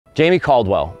Jamie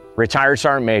Caldwell, retired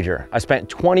Sergeant Major. I spent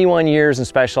 21 years in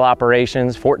special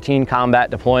operations, 14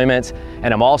 combat deployments,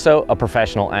 and I'm also a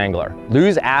professional angler.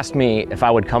 Luz asked me if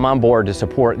I would come on board to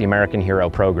support the American Hero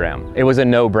program. It was a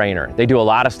no-brainer. They do a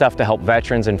lot of stuff to help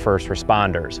veterans and first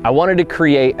responders. I wanted to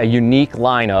create a unique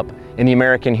lineup in the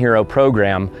American Hero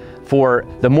program for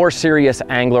the more serious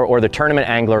angler or the tournament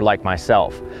angler like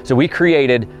myself. So we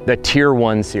created the Tier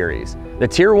 1 series. The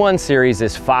Tier 1 series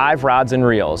is 5 rods and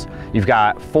reels. You've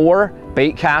got 4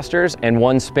 bait casters and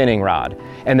 1 spinning rod,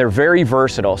 and they're very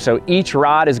versatile. So each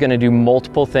rod is gonna do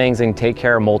multiple things and take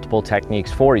care of multiple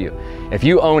techniques for you. If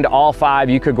you owned all 5,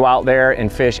 you could go out there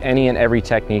and fish any and every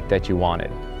technique that you wanted.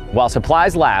 While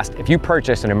supplies last, if you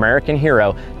purchase an American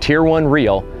Hero Tier 1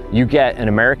 reel, you get an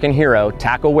American Hero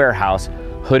Tackle Warehouse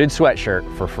hooded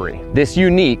sweatshirt for free. This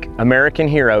unique American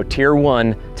Hero Tier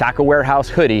 1 Tackle Warehouse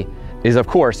hoodie is of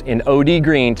course in OD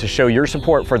green to show your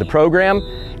support for the program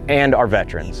and our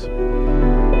veterans.